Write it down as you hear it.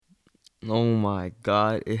Oh my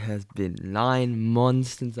god, it has been 9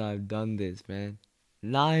 months since I've done this, man.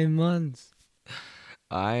 9 months.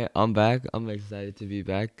 Alright, I'm back. I'm excited to be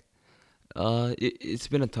back. It's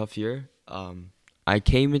been a tough year. I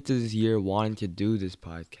came into this year wanting to do this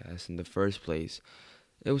podcast in the first place.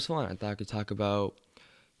 It was fun. I thought I could talk about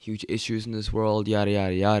huge issues in this world, yada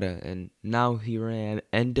yada yada. And now here I am,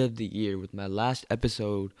 end of the year, with my last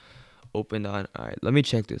episode opened on. Alright, let me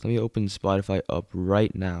check this. Let me open Spotify up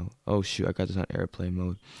right now. Oh shoot, I got this on airplane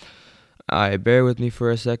mode. Alright, bear with me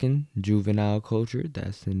for a second. Juvenile Culture,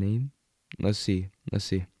 that's the name. Let's see.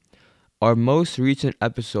 Our most recent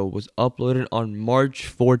episode was uploaded on March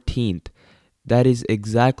 14th. That is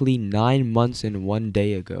exactly 9 months and 1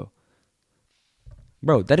 day ago.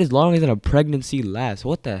 Bro, that is longer than a pregnancy lasts.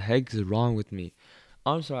 What the heck is wrong with me?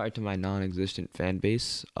 I'm sorry to my non existent fan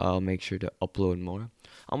base. I'll make sure to upload more.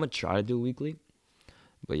 I'm gonna try to do weekly.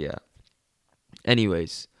 But yeah.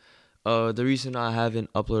 Anyways, the reason I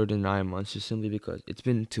haven't uploaded in 9 months is simply because it's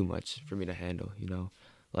been too much for me to handle.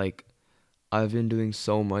 Like, I've been doing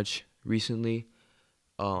so much recently.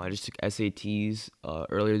 I just took SATs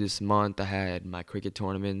earlier this month. I had my cricket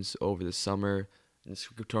tournaments over the summer and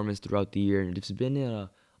cricket tournaments throughout the year, and it's been in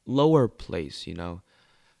a lower place.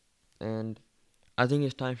 And I think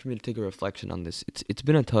it's time for me to take a reflection on this. It's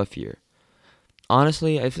been a tough year.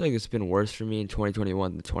 Honestly, I feel like it's been worse for me in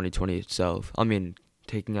 2021 than 2020 itself. I mean,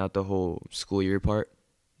 taking out the whole school year part,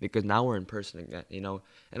 because now we're in person again. And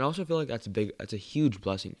I also feel like that's a huge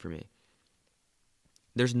blessing for me.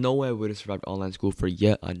 There's no way I would have survived online school for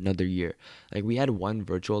yet another year. Like, we had one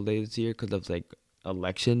virtual day this year because of like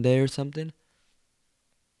election day or something.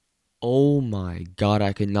 Oh my god,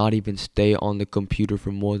 I could not even stay on the computer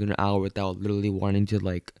for more than an hour without literally wanting to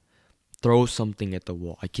like throw something at the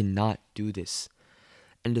wall. I cannot do this.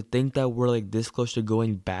 And to think that we're like this close to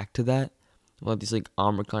going back to that, well, these like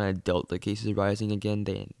Omicron and Delta cases rising again,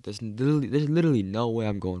 then there's literally no way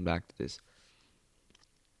I'm going back to this.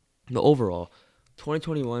 But overall,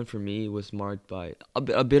 2021 for me was marked by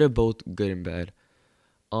a bit of both good and bad.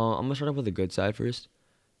 I'm gonna start off with the good side first.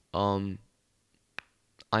 Um,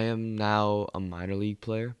 I am now a minor league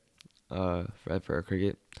player, for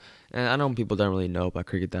cricket, and I know people don't really know about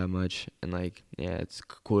cricket that much, and like, yeah, it's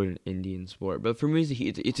quote an Indian sport, but for me,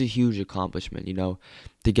 it's a huge accomplishment,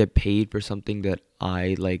 to get paid for something that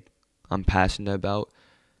I like, I'm passionate about.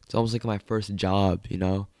 It's almost like my first job,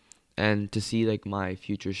 and to see like my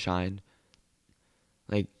future shine,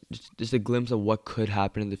 like just a glimpse of what could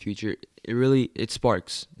happen in the future. It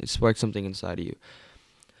sparks something inside of you.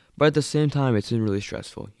 But at the same time, it's been really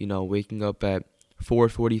stressful. Waking up at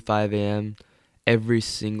 4:45 a.m. every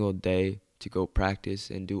single day to go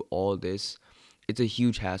practice and do all this. It's a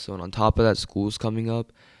huge hassle, and on top of that, school's coming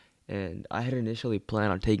up, and I had initially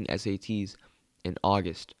planned on taking SATs in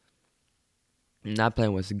August, and that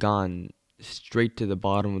plan was gone straight to the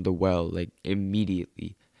bottom of the well, like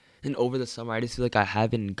immediately. And over the summer, I just feel like I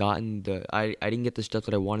haven't gotten I didn't get the stuff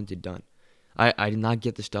that I wanted to done. I did not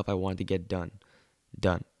get the stuff I wanted to get done.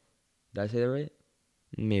 Done. Did I say that right?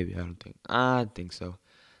 Maybe, I don't think. I think so.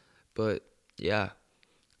 But yeah,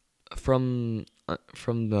 from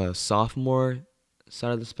the sophomore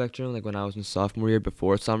side of the spectrum, like when I was in sophomore year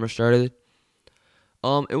before summer started,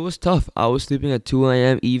 it was tough. I was sleeping at 2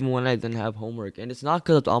 a.m. even when I didn't have homework, and it's not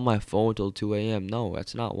because it's on my phone till 2 a.m. No,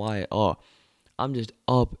 that's not why at all. I'm just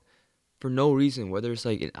up for no reason. Whether it's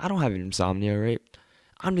like I don't have insomnia, right?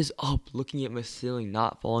 I'm just up looking at my ceiling,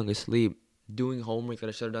 not falling asleep, doing homework that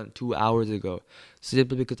I should have done 2 hours ago,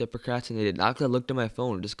 simply because I procrastinated. Not because I looked at my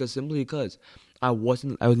phone, just because simply because I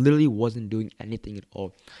literally wasn't doing anything at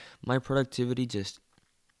all. My productivity just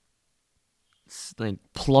like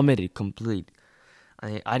plummeted completely.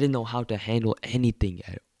 I didn't know how to handle anything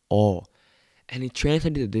at all. And it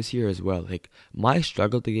translated to this year as well. Like, my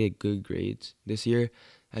struggle to get good grades this year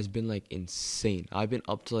has been like insane. I've been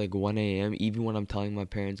up to like 1 a.m. even when I'm telling my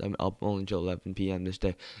parents I'm up only until 11 p.m. this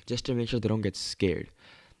day, just to make sure they don't get scared.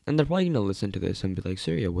 And they're probably gonna listen to this and be like,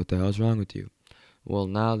 Surya, what the hell's wrong with you? Well,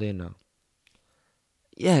 now they know.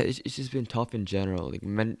 Yeah, it's just been tough in general. Like,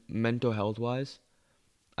 mental health wise,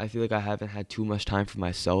 I feel like I haven't had too much time for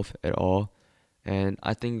myself at all. And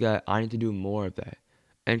I think that I need to do more of that.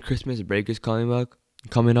 And Christmas break is coming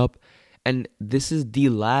up, and this is the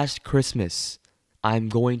last Christmas I'm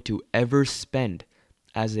going to ever spend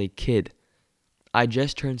as a kid. I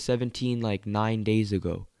just turned 17 like 9 days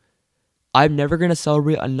ago. I'm never gonna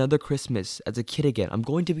celebrate another Christmas as a kid again. I'm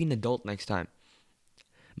going to be an adult next time.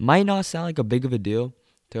 Might not sound like a big of a deal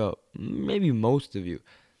to maybe most of you,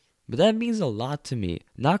 but that means a lot to me.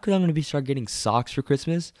 Not because I'm gonna be start getting socks for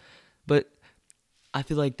Christmas, but I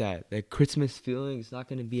feel like that Christmas feeling is not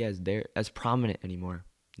gonna be as prominent anymore,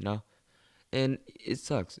 you know. And it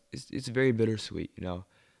sucks. It's very bittersweet, you know.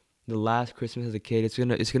 The last Christmas as a kid,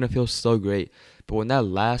 it's gonna feel so great. But when that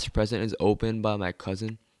last present is opened by my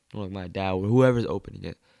cousin or like my dad or whoever's opening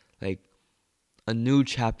it, like a new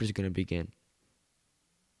chapter is gonna begin.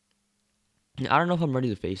 And I don't know if I'm ready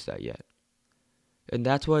to face that yet. And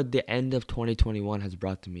that's what the end of 2021 has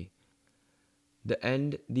brought to me.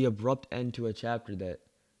 The abrupt end to a chapter that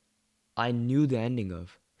I knew the ending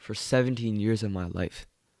of for 17 years of my life.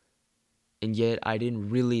 And yet I didn't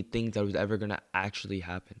really think that was ever gonna actually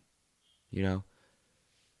happen, you know?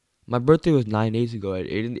 My birthday was 9 days ago. It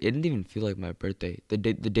didn't even feel like my birthday. The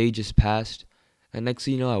day just passed, and next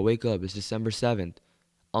thing you know, I wake up. It's December 7th.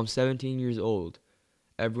 I'm 17 years old.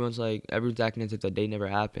 Everyone's acting as if that day never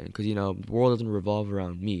happened, because the world doesn't revolve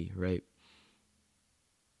around me, right?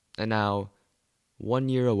 And now, 1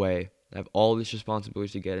 year away, I have all these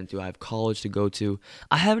responsibilities to get into. I have college to go to.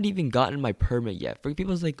 I haven't even gotten my permit yet. For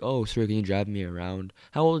people's like, oh, sir, can you drive me around?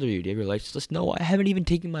 How old are you? Do you have your license? Just no, I haven't even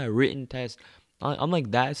taken my written test. I'm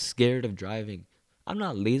like that scared of driving. I'm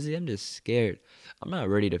not lazy. I'm just scared. I'm not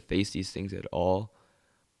ready to face these things at all.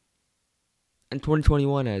 And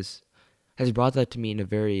 2021 has brought that to me in a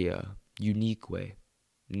very unique way.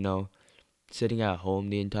 You know, sitting at home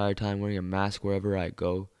the entire time, wearing a mask wherever I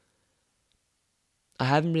go. I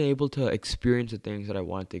haven't been able to experience the things that I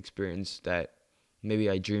wanted to experience that maybe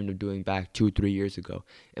I dreamed of doing back 2, 3 years ago.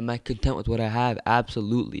 Am I content with what I have?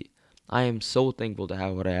 Absolutely. I am so thankful to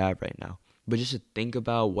have what I have right now. But just to think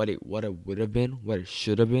about what it would have been, what it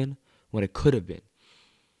should have been, what it could have been,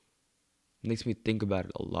 makes me think about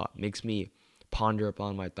it a lot. Makes me ponder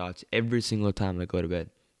upon my thoughts every single time I go to bed.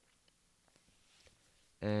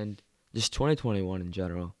 And just 2021 in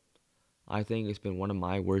general, I think it's been one of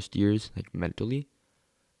my worst years, like mentally.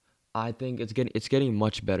 I think it's getting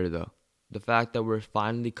much better though. The fact that we're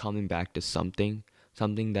finally coming back to something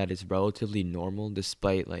that is relatively normal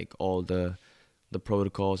despite like all the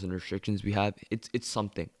protocols and restrictions we have. It's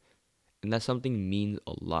something. And that something means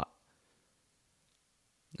a lot.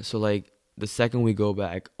 So like the second we go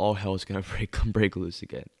back, all hell's gonna break loose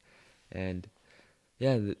again. And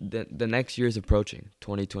yeah, the next year is approaching,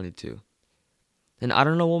 2022. And I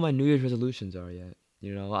don't know what my New Year's resolutions are yet.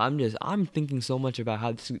 I'm thinking so much about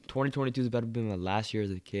how 2022 is about to be my last year as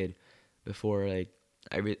a kid before like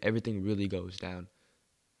everything really goes down.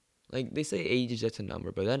 Like they say age is just a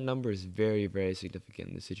number, but that number is very, very significant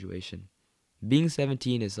in this situation. Being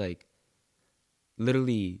 17 is like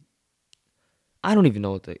literally, I don't even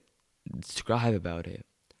know what to describe about it.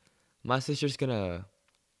 My sister's gonna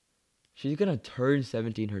she's gonna turn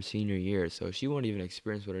 17 her senior year, so she won't even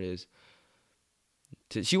experience what it is.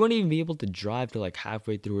 She won't even be able to drive to like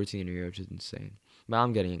halfway through her senior year, which is insane. But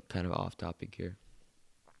I'm getting kind of off topic here.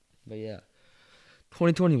 But yeah,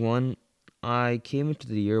 2021, I came into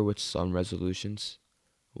the year with some resolutions.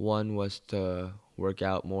 One was to work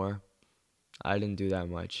out more. I didn't do that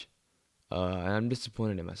much. And I'm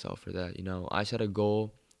disappointed in myself for that. I set a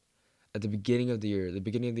goal at the beginning of the year. The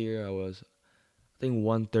beginning of the year, I was, I think,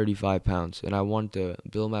 135 pounds. And I wanted to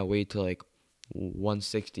build my weight to like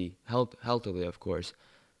 160, healthily, of course.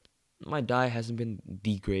 My diet hasn't been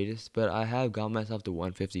the greatest, but I have got myself to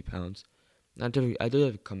 150 pounds. I do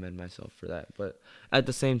have to commend myself for that. But at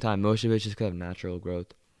the same time, most of it's just because of natural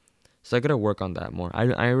growth. So I gotta work on that more.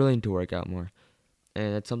 I really need to work out more,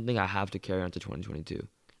 and it's something I have to carry on to 2022.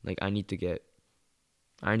 Like I need to get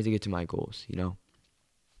to my goals, and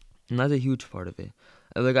that's a huge part of it.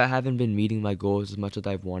 Like I haven't been meeting my goals as much as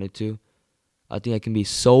I've wanted to. I think I can be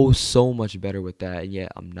so much better with that, and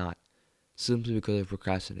yet I'm not, simply because of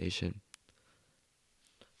procrastination.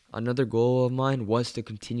 Another goal of mine was to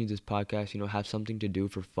continue this podcast, have something to do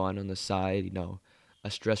for fun on the side, a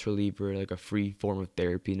stress reliever, like a free form of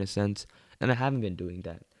therapy in a sense. And I haven't been doing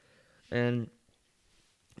that. And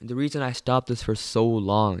the reason I stopped this for so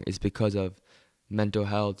long is because of mental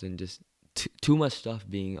health and just too much stuff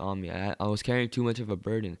being on me. I was carrying too much of a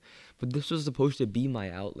burden. But this was supposed to be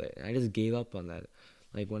my outlet. And I just gave up on that.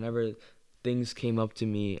 Like whenever things came up to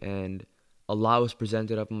me and a lot was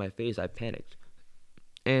presented up in my face, I panicked.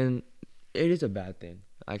 And it is a bad thing.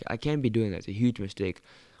 I can't be doing that. It's a huge mistake.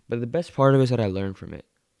 But the best part of it is that I learned from it.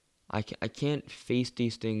 I can't face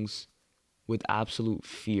these things with absolute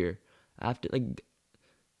fear. I have to, like,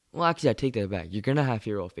 well, actually, I take that back. You're going to have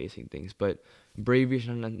fear while facing things. But bravery is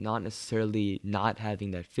not necessarily not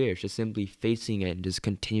having that fear. It's just simply facing it and just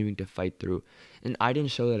continuing to fight through. And I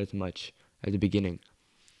didn't show that as much at the beginning.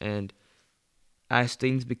 And as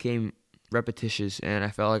things became repetitious and I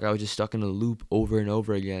felt like I was just stuck in a loop over and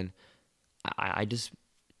over again, I just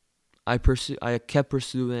I kept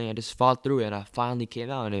pursuing. I just fought through it, and I finally came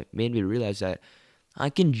out, and it made me realize that I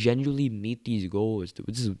can genuinely meet these goals.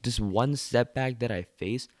 This one setback that I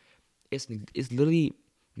face, it's literally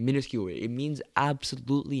minuscule. It means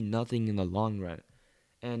absolutely nothing in the long run.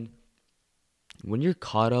 And when you're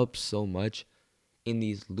caught up so much in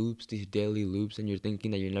these loops, these daily loops, and you're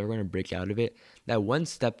thinking that you're never gonna break out of it, that one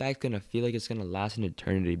step back's gonna feel like it's gonna last an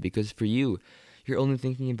eternity. Because for you, you're only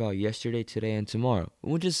thinking about yesterday, today, and tomorrow,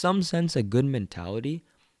 which is some sense a good mentality.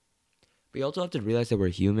 But you also have to realize that we're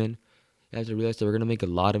human. You have to realize that we're gonna make a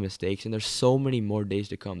lot of mistakes, and there's so many more days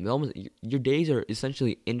to come. Your days are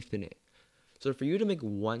essentially infinite. So for you to make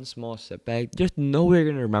one small setback, there's no way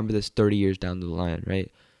you're gonna remember this 30 years down the line,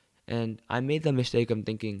 right? And I made the mistake of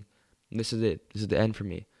thinking, this is it. This is the end for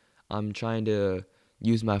me. I'm trying to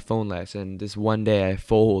use my phone less, and this one day I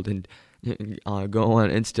fold and go on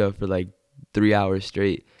Insta for like 3 hours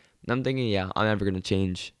straight. And I'm thinking, yeah, I'm never gonna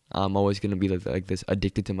change. I'm always gonna be like this,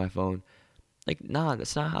 addicted to my phone. Like, nah,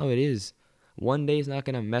 that's not how it is. One day is not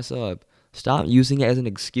gonna mess up. Stop using it as an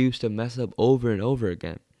excuse to mess up over and over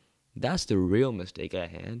again. That's the real mistake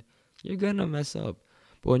at hand. You're gonna mess up.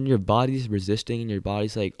 But when your body's resisting and your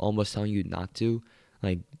body's like almost telling you not to,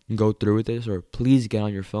 like, go through with this or please get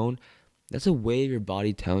on your phone, that's a way of your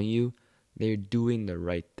body telling you they're doing the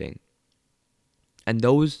right thing. And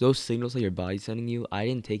those signals that your body's sending you, I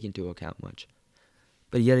didn't take into account much.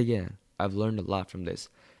 But yet again, I've learned a lot from this.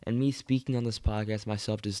 And me speaking on this podcast,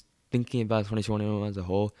 myself just thinking about 2021 as a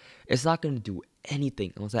whole, it's not going to do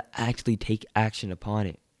anything unless I actually take action upon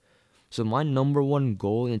it. So my number one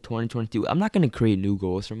goal in 2022, I'm not going to create new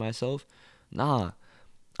goals for myself. Nah,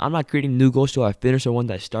 I'm not creating new goals till I finish the one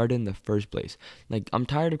that I started in the first place. Like, I'm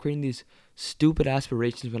tired of creating these stupid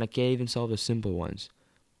aspirations when I can't even solve the simple ones.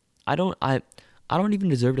 I don't I I don't even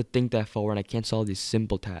deserve to think that far when I can't solve these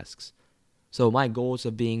simple tasks. So my goals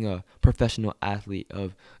of being a professional athlete,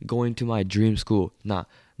 of going to my dream school, nah,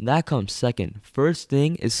 that comes second. First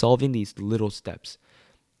thing is solving these little steps,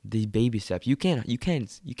 these baby steps. You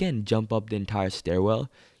can't jump up the entire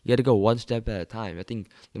stairwell. You got to go one step at a time. I think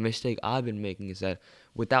the mistake I've been making is that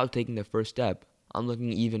without taking the first step, I'm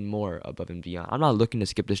looking even more above and beyond. I'm not looking to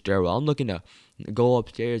skip the stairwell. I'm looking to go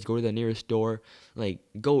upstairs, go to the nearest door, like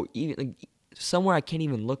go even like somewhere I can't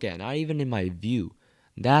even look at, not even in my view.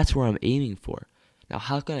 That's where I'm aiming for. Now,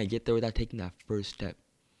 how can I get there without taking that first step?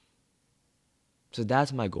 So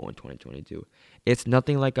that's my goal in 2022. It's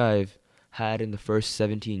nothing like I've had in the first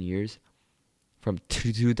 17 years from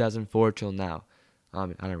 2004 till now. I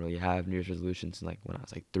don't really have New Year's resolutions like when I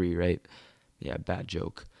was like 3, right? Yeah, bad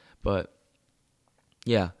joke. But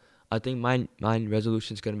yeah, I think my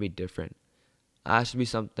resolution is gonna be different. It has to be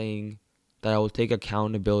something that I will take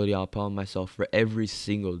accountability upon myself for every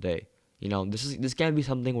single day. This can't be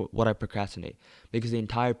something what I procrastinate, because the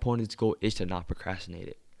entire point of this goal is to not procrastinate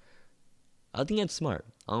it. I think that's smart.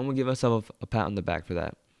 I'm gonna give myself a pat on the back for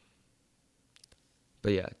that.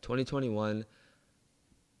 But yeah, 2021.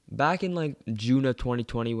 Back in like June of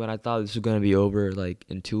 2020, when I thought this was gonna be over like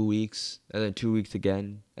in 2 weeks, and then 2 weeks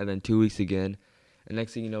again, and then 2 weeks again, and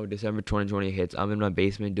next thing you know, December 2020 hits. I'm in my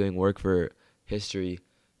basement doing work for history,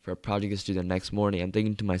 for a project that's due the next morning. I'm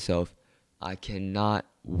thinking to myself, I cannot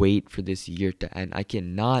wait for this year to end. I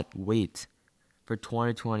cannot wait for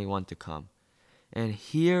 2021 to come. And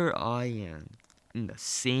here I am in the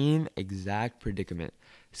same exact predicament,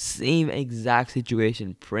 same exact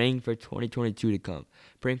situation, praying for 2022 to come,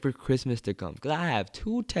 praying for Christmas to come. Because I have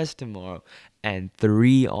 2 tests tomorrow and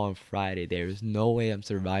 3 on Friday. There is no way I'm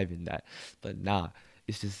surviving that. But nah,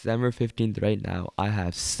 it's December 15th right now. I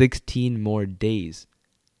have 16 more days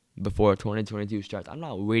before 2022 starts. I'm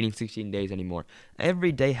not waiting 16 days anymore.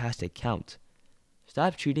 Every day has to count.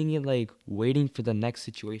 Stop treating it like waiting for the next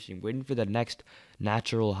situation, waiting for the next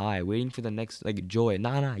natural high, waiting for the next like joy.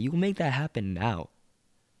 Nah, you make that happen now.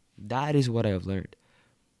 That is what I have learned.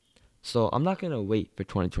 So I'm not gonna wait for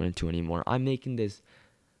 2022 anymore. I'm making this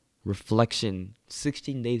reflection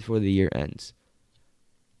 16 days before the year ends,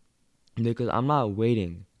 because I'm not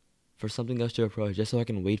waiting for something else to approach just so I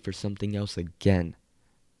can wait for something else again.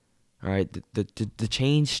 All right, the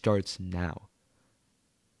change starts now.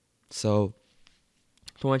 So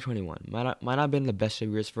 2021 might not have been the best of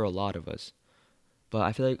years for a lot of us, but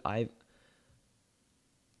I feel like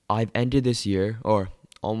I've ended this year, or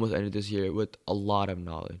almost ended this year, with a lot of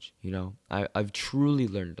knowledge. I've truly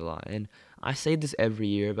learned a lot, and I say this every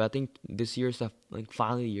year, but I think this year is like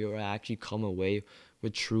finally the year where I actually come away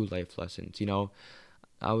with true life lessons.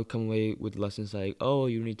 I would come away with lessons like, oh,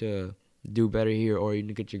 you need to do better here, or you need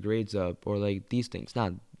to get your grades up, or like these things.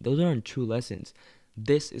 Nah, those aren't true lessons.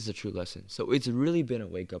 This is a true lesson. So it's really been a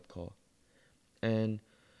wake up call. And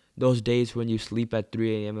Those days when you sleep at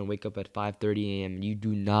 3 a.m. and wake up at 5:30 a.m. You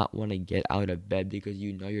do not want to get out of bed because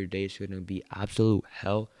you know your day is going to be absolute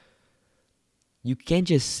hell. You can't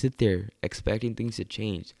just sit there expecting things to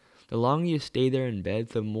change. The longer you stay there in bed,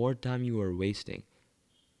 the more time you are wasting.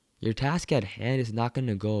 Your task at hand is not going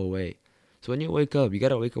to go away. So when you wake up, you got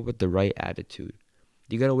to wake up with the right attitude.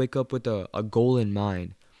 You got to wake up with a goal in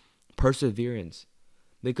mind, perseverance.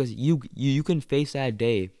 Because you can face that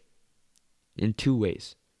day in two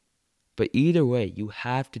ways. But either way, you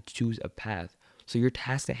have to choose a path. So your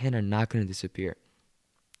tasks at hand are not going to disappear.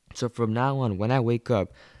 So from now on, when I wake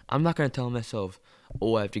up, I'm not going to tell myself,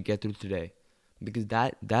 oh, I have to get through today. Because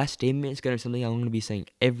that statement is going to be something I'm going to be saying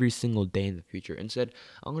every single day in the future. Instead,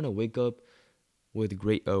 I'm going to wake up with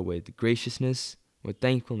with graciousness, with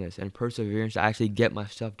thankfulness and perseverance to actually get my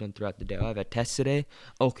stuff done throughout the day. I have a test today.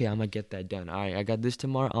 Okay, I'm going to get that done. All right, I got this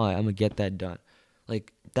tomorrow. All right, I'm going to get that done.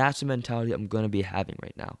 Like, that's the mentality I'm going to be having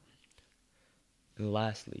right now. And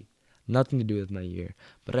lastly, nothing to do with my year,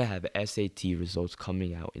 but I have SAT results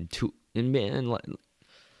coming out in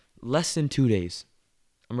less than 2 days.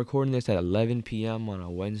 I'm recording this at 11 p.m. on a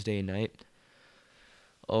Wednesday night.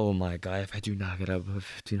 Oh my god, if I do not get up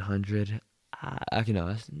 1500, I can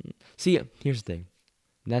know. See, here's the thing.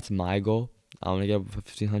 That's my goal. I want to get up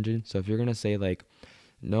 1500. So if you're going to say, like,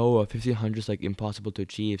 no, 1500 is like impossible to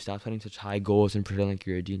achieve, stop setting such high goals and pretend like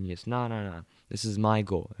you're a genius. No, no, no. This is my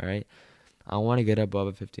goal, all right? I want to get above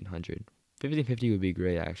a 1500. 1550 would be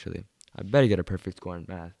great, actually. I better get a perfect score in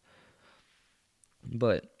math.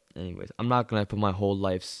 But, anyways, I'm not going to put my whole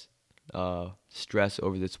life's stress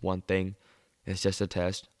over this one thing. It's just a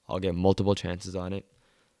test. I'll get multiple chances on it.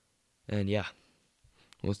 And yeah,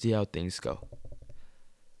 we'll see how things go.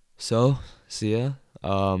 So, see ya.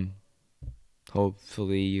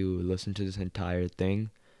 Hopefully you listen to this entire thing.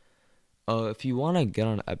 If you want to get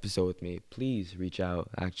on an episode with me, please reach out,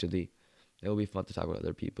 actually. It'll be fun to talk with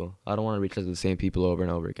other people. I don't want to reach out to the same people over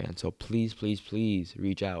and over again. So please, please, please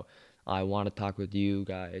reach out. I want to talk with you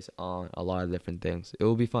guys on a lot of different things. It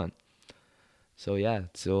will be fun. So yeah,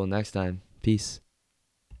 till next time. Peace.